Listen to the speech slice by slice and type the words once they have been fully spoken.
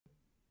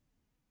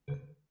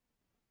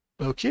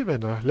Okay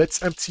then,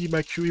 let's empty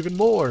my queue even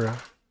more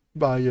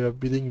by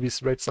building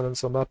this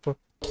RedSilencer map.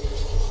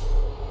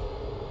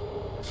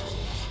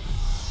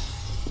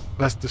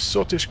 That's the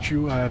shortest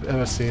queue I have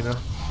ever seen.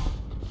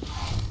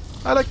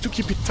 I like to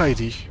keep it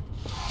tidy.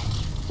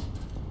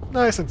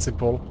 Nice and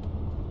simple.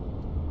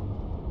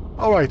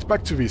 Alright,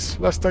 back to this.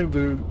 Last time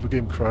the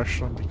game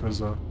crashed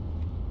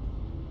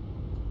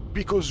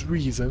because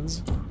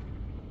reasons.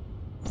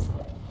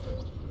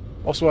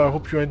 Also, I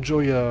hope you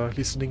enjoy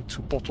listening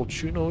to Portal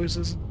 2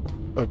 noises.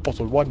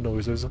 Portal 1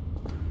 noises.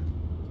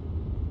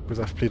 Because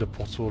I've played a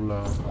Portal...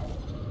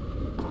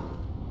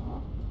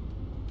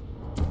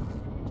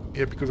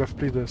 Yeah, because I've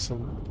played some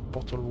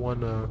Portal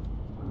 1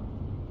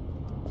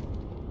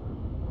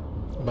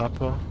 map.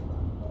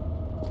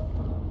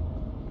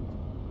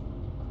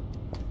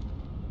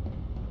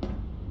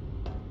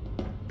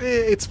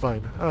 It's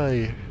fine.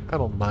 I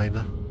don't mind.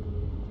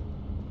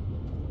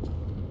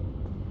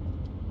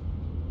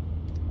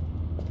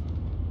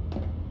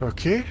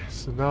 Okay,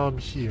 so now I'm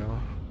here.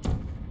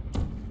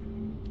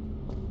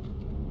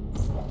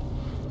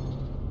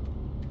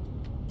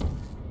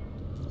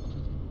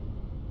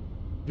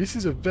 This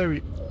is a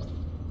very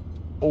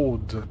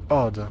odd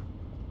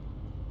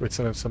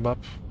RedSilencer map.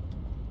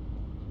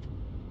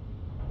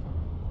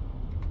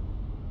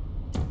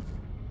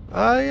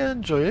 I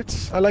enjoy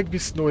it. I like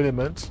this snow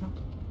element.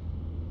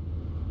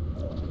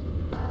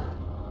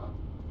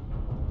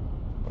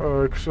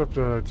 Except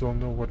I don't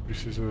know what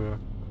this is.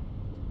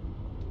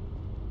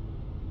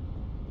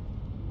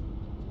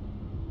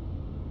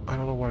 I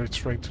don't know what it's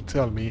trying to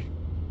tell me.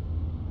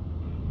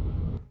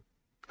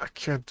 I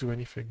can't do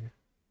anything.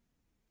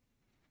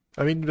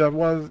 I mean, there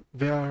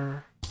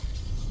are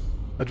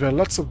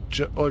lots of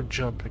odd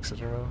jump,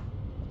 etc.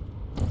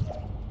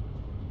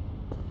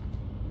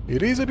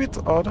 It is a bit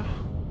odd.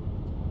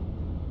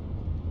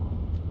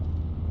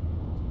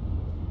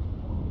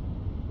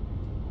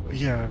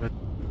 Yeah, but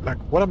like,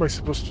 what am I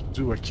supposed to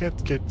do? I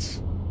can't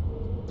get...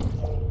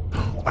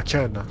 I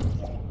can.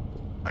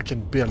 I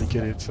can barely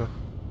get it.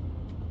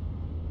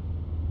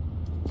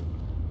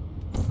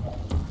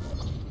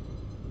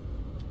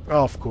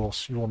 Oh, of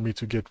course, you want me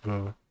to get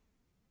the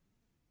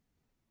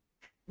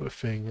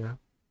thing.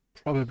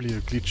 Probably a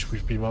glitch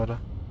with Bimada.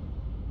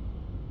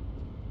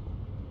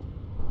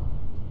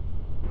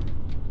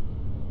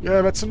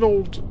 Yeah, that's an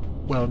old...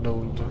 Well, an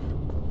old...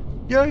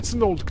 Yeah, it's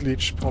an old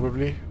glitch,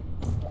 probably.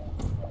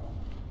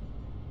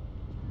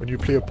 When you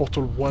play a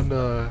Portal 1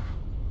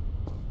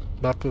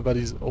 map that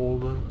is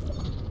old,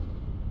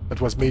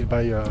 that was made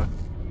by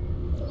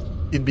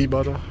in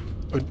Bimada,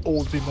 an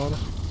old Bimada.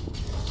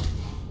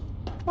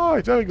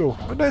 Alright, there we go.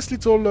 A nice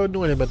little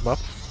no element map.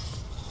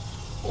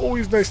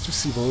 Always nice to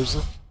see those.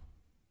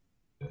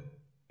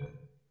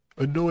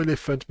 A no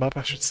elephant map,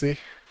 I should say.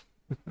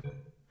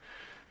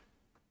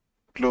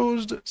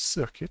 Closed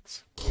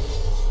circuit.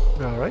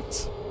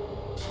 Alright.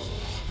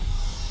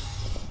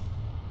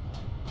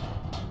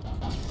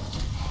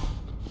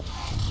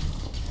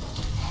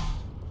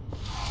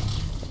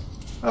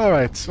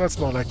 Alright, that's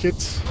more like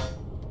it.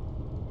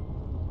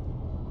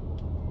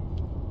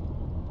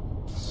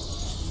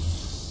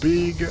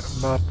 Big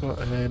map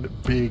and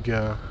big...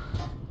 and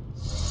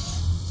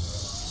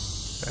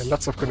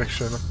lots of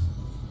connection.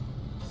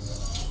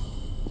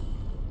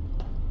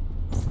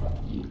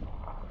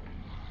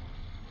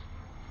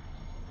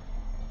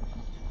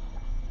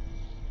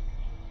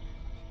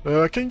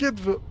 I can get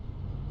the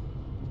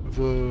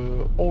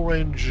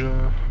orange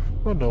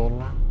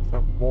funnel if I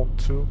want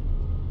to.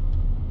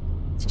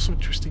 It's also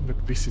interesting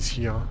that this is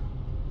here.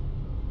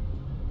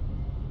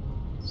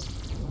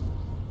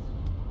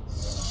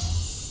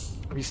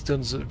 This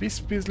turns this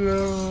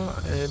fizzler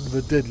and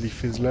the deadly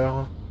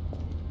fizzler.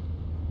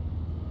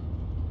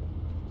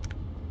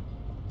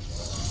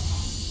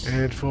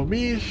 And for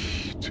me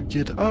to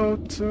get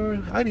out,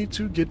 I need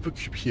to get the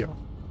cube here.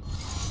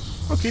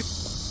 Okay.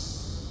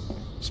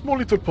 Small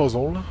little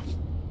puzzle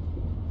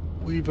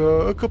with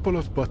a couple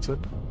of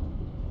buttons.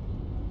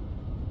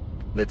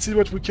 Let's see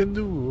what we can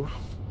do.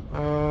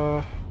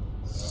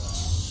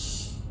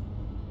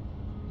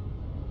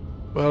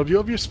 Well, the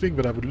obvious thing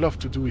that I would love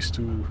to do is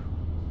to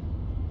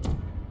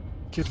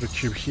get the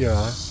cube here.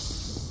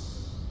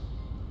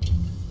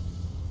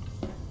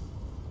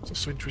 It's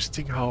also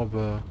interesting how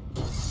the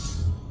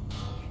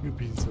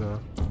cube is... the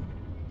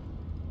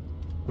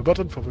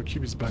button for the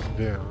cube is back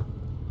there.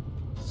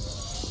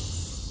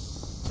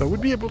 So I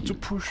would be able to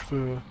push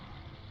the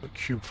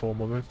cube for a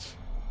moment.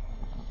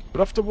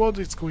 But afterwards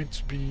it's going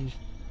to be...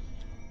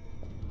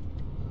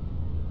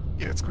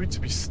 Yeah, it's going to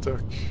be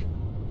stuck.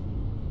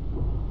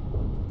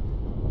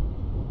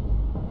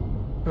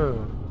 Huh.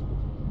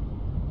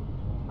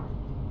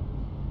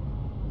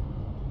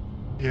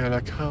 Yeah,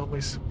 like how am I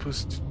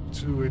supposed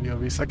to do any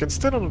of this? I can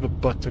stand on the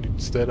button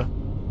instead.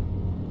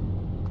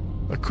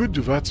 I could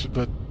do that,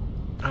 but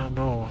I don't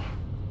know.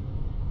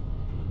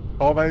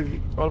 All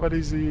that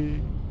is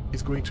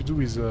going to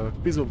do is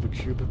fizzle the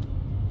cube.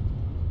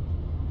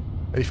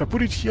 And if I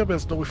put it here,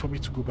 there's no way for me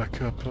to go back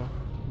up.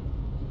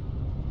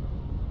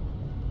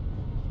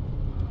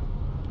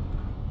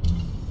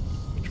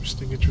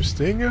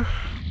 Interesting.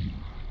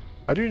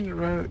 I didn't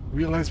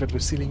realize that the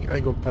ceiling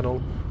angle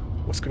panel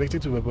was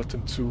connected to the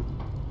button too.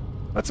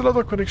 That's a lot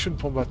of connection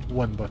from that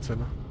one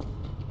button.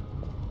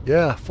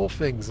 Yeah, 4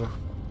 things.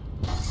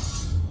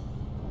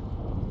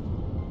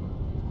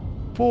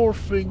 4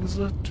 things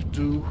to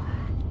do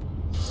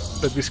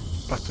that this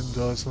button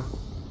does.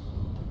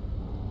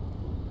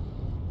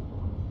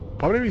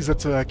 Problem is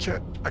that I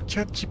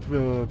can't keep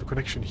the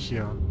connection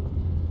here.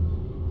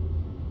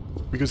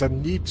 Because I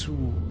need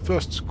to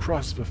first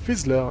cross the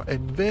fizzler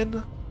and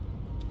then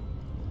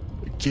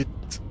get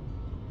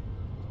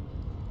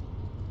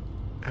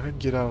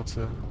out.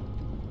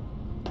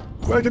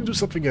 Well, I can do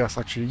something else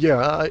actually.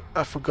 Yeah,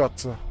 I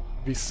forgot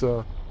this.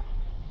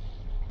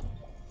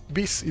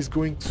 This is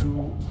going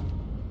to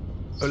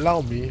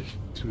allow me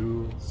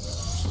to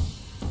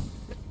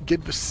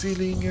get the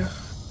ceiling,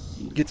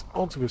 get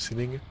onto the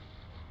ceiling.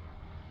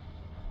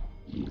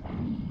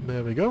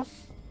 There we go.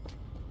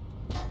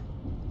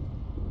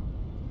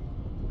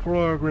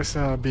 Progress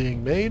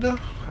being made.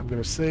 I'm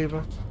gonna save.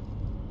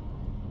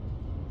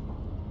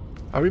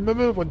 I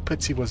remember when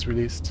Petsy was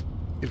released.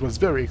 It was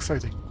very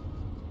exciting.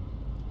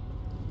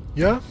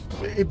 Yeah,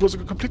 it was a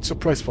complete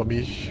surprise for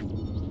me.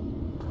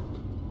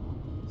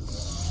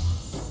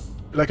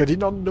 Like I did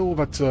not know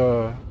that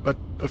that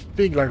a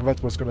thing like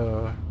that was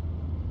gonna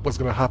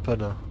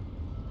happen.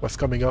 Was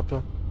coming up.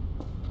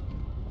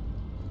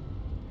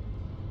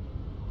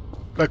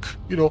 Like,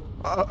 you know,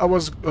 I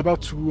was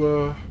about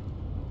to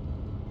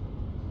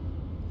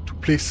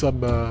play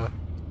some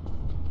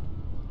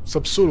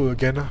solo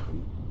again,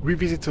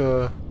 revisit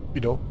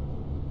you know,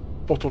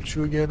 Portal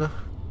 2 again,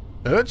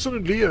 and then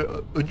suddenly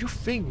a new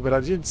thing that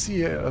I didn't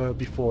see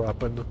before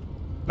happened.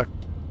 Like,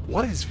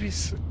 what is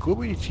this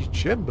community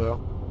chamber?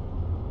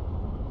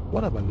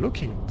 What am I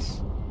looking at?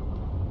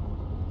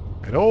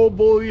 And oh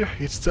boy,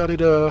 it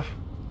started an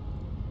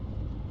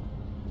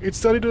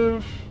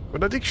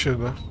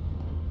addiction,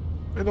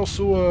 and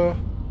also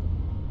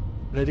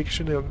an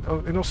addiction,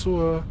 and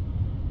also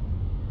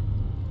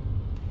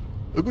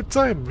a good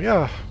time.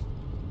 Yeah.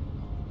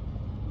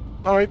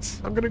 All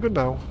right, I'm gonna go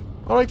now.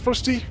 All right,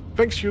 Frosty,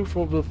 thanks you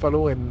for the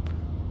follow and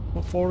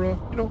for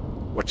you know,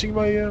 watching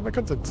my my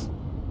content.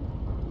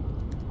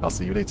 I'll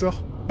see you later.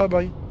 Bye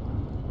bye.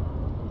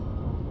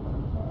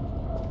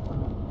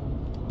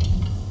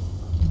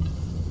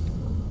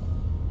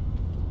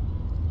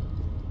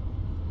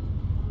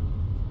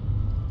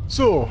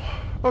 So,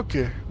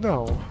 okay,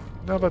 now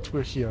that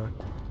we're here,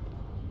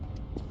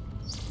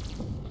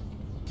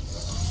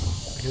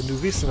 I can do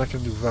this and I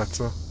can do that.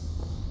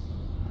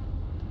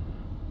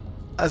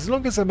 As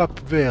long as I'm up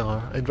there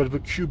and that the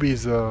cube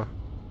is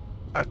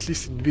at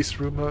least in this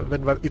room,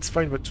 then it's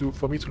fine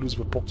for me to lose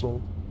the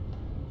portal.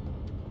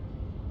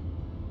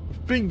 The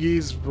thing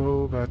is,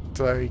 though,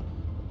 that I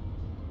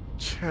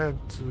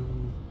can't do...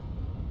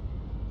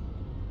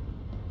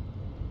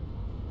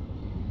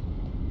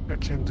 I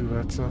can't do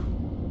that.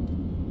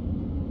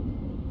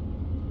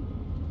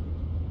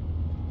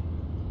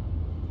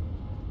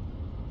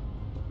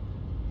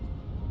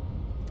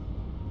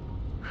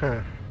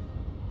 Huh.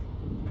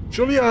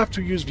 Surely I have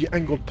to use the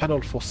angled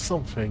panel for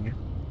something.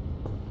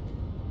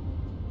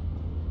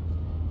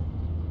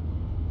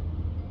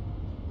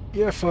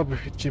 Yeah, Fab,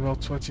 it came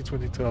out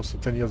 2012, so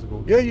 10 years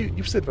ago. Yeah,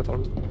 you said that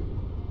already.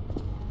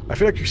 I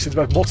feel like you said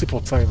that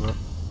multiple times.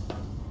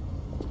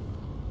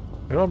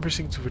 I know I'm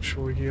pressing to the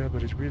show here,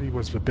 but it really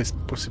was the best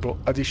possible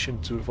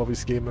addition for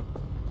this game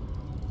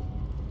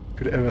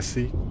could ever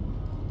see.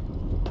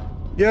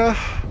 Yeah,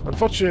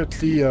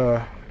 unfortunately,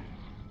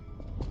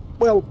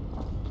 well,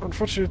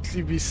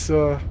 unfortunately this,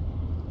 it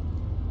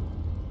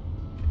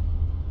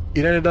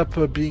ended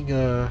up being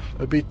a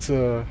bit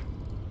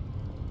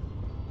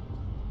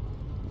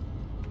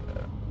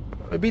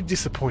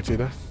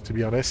disappointed, to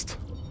be honest.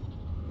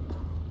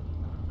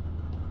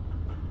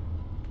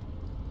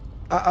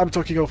 I'm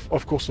talking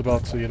of course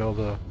about you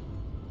know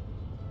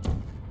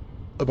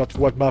about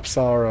what maps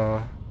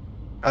are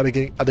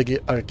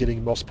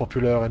getting most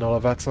popular and all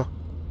of that.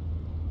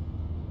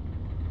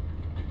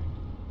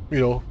 You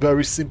know,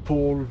 very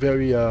simple,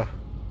 very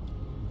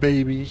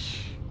baby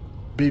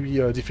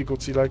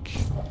difficulty like.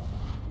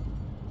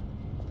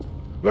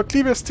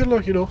 Luckily, there's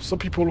still you know, some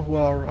people who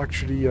are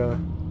actually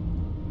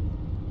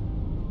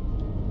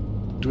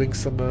doing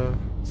some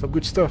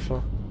good stuff.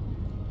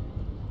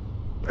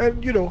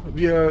 And you know,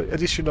 the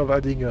addition of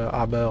adding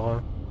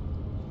armor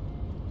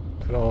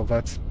and all of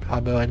that,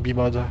 armor and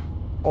B-mod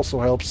also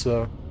helps.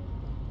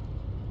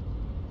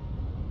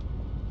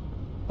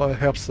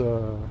 Helps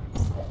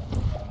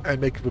and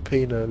make the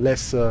pain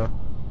less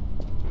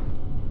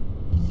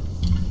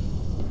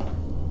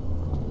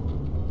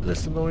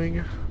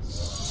annoying,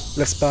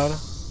 less bad.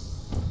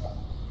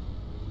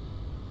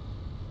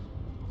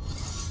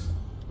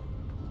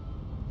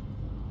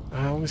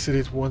 I only said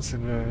it once,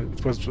 and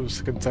it was the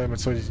second time, and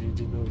so you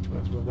didn't know it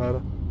was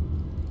bad.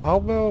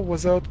 Armor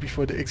was out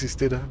before they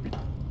existed,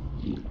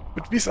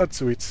 but this adds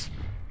to it.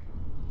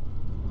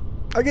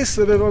 I guess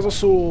there was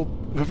also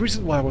the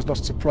reason why I was not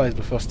surprised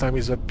the first time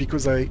is that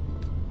because I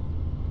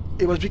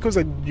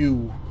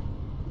knew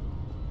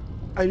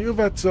I knew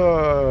that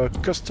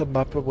custom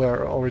map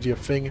were already a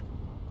thing.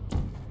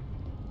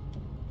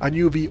 I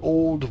knew the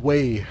old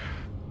way.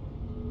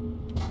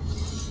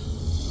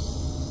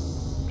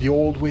 The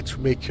old way to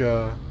make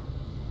oh,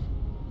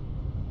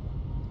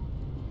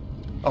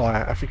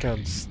 I think I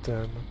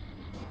understand.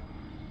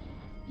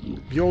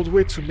 The old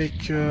way to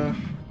make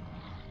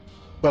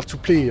well, to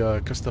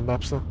play custom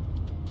maps.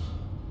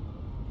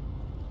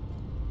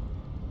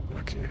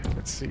 Okay,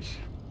 let's see.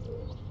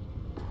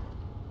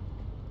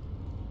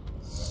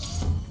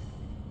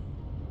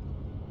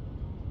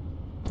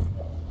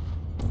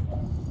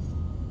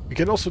 You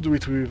can also do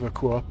it with a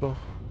co-op.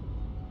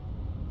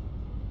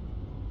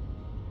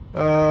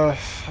 I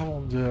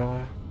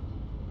wonder...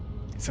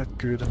 Is that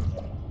good? I'm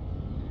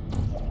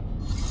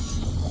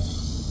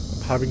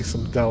having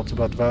some doubt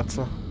about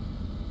that.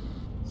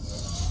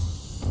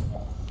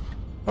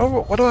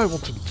 Oh, what do I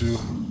want to do?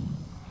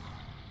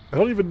 I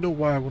don't even know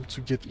why I want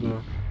to get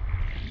the...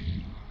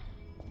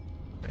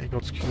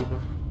 God's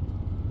cube.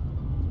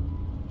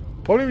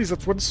 Problem is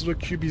that once the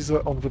cube is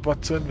on the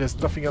button, there's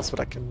nothing else that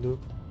I can do.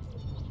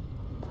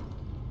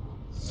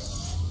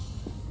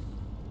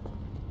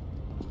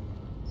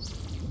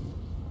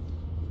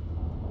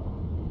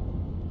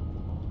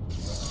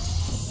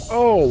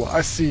 Oh,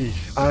 I see.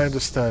 I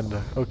understand.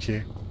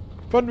 Okay.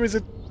 Fun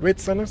visit.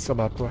 RedSilencer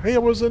map. Hey,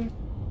 Rosen.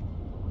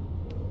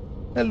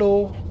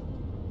 Hello.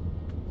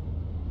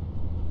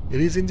 It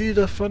is indeed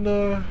a fun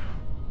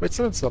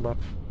RedSilencer map.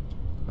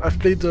 I've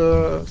played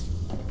the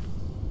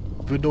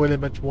No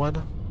Element one.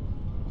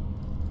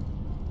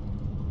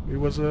 It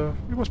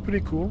was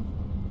pretty cool.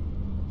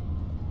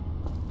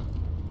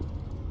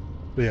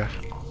 But yeah,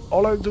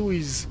 all I do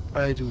is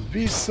I do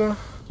this. I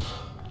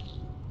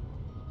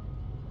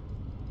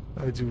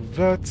do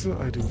that,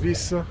 I do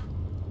this.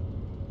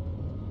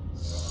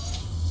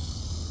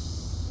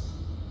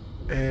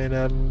 And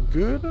I'm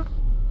good.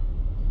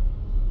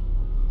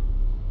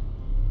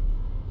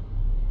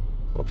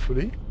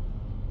 Hopefully.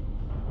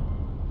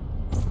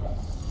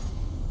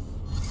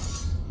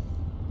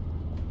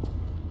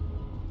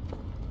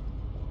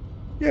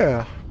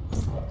 Yeah.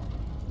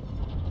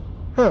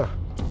 Huh.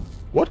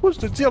 What was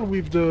the deal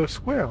with the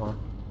square?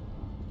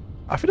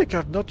 I feel like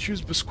I've not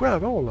used the square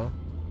at all.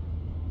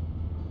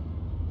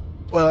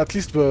 Well, at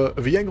least the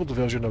angled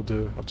version of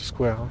the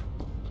square.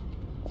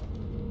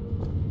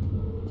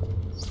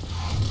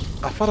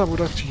 I thought I would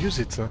have to use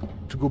it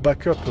to go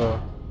back up.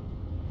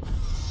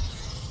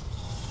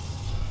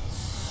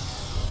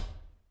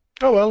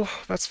 Oh well,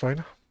 that's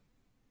fine.